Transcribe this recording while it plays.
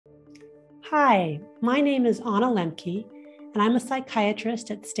Hi, my name is Anna Lembke, and I'm a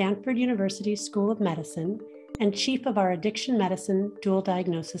psychiatrist at Stanford University School of Medicine and chief of our addiction medicine dual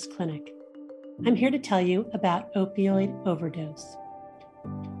diagnosis clinic. I'm here to tell you about opioid overdose.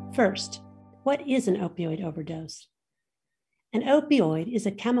 First, what is an opioid overdose? An opioid is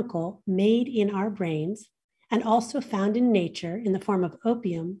a chemical made in our brains and also found in nature in the form of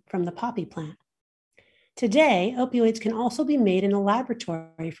opium from the poppy plant. Today, opioids can also be made in a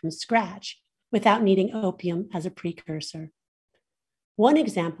laboratory from scratch without needing opium as a precursor. One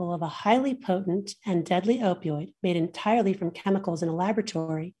example of a highly potent and deadly opioid made entirely from chemicals in a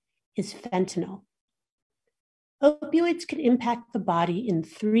laboratory is fentanyl. Opioids can impact the body in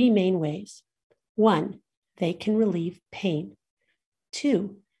three main ways. 1, they can relieve pain.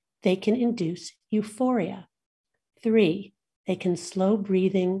 2, they can induce euphoria. 3, they can slow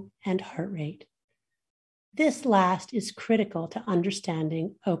breathing and heart rate. This last is critical to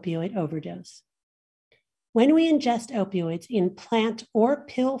understanding opioid overdose. When we ingest opioids in plant or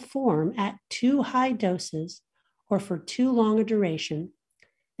pill form at too high doses or for too long a duration,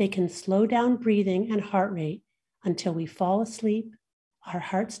 they can slow down breathing and heart rate until we fall asleep, our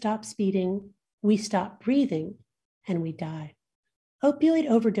heart stops beating, we stop breathing, and we die. Opioid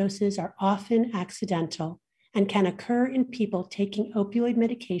overdoses are often accidental and can occur in people taking opioid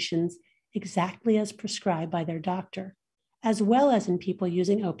medications exactly as prescribed by their doctor, as well as in people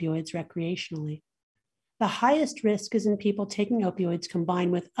using opioids recreationally. The highest risk is in people taking opioids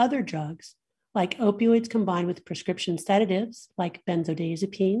combined with other drugs, like opioids combined with prescription sedatives, like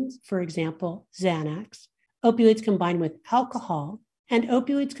benzodiazepines, for example, Xanax, opioids combined with alcohol, and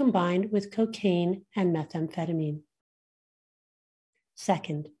opioids combined with cocaine and methamphetamine.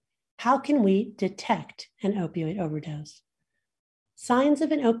 Second, how can we detect an opioid overdose? Signs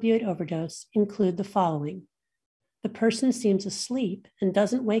of an opioid overdose include the following. The person seems asleep and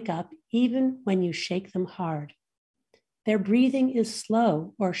doesn't wake up even when you shake them hard. Their breathing is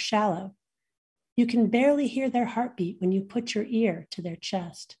slow or shallow. You can barely hear their heartbeat when you put your ear to their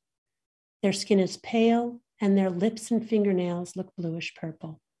chest. Their skin is pale and their lips and fingernails look bluish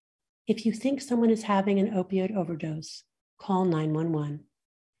purple. If you think someone is having an opioid overdose, call 911.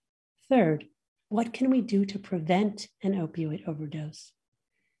 Third, what can we do to prevent an opioid overdose?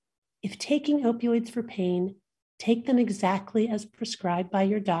 If taking opioids for pain, take them exactly as prescribed by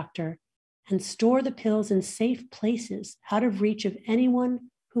your doctor and store the pills in safe places out of reach of anyone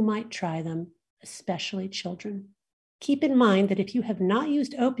who might try them, especially children. Keep in mind that if you have not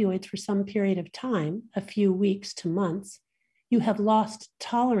used opioids for some period of time, a few weeks to months, you have lost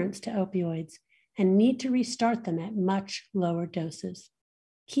tolerance to opioids and need to restart them at much lower doses.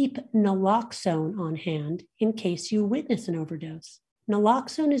 Keep naloxone on hand in case you witness an overdose.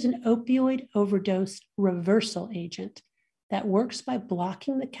 Naloxone is an opioid overdose reversal agent that works by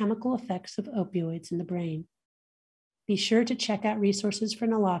blocking the chemical effects of opioids in the brain. Be sure to check out resources for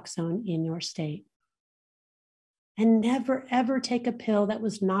naloxone in your state. And never, ever take a pill that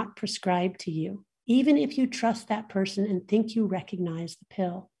was not prescribed to you, even if you trust that person and think you recognize the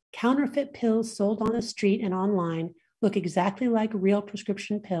pill. Counterfeit pills sold on the street and online look exactly like real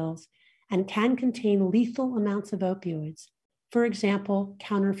prescription pills and can contain lethal amounts of opioids. For example,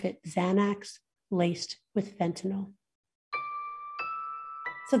 counterfeit Xanax laced with fentanyl.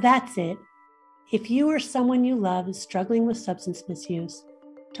 So that's it. If you or someone you love is struggling with substance misuse,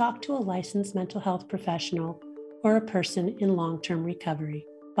 talk to a licensed mental health professional or a person in long-term recovery.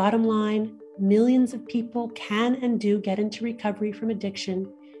 Bottom line, millions of people can and do get into recovery from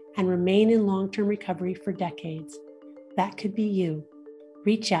addiction and remain in long-term recovery for decades. That could be you.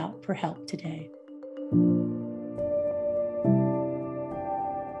 Reach out for help today.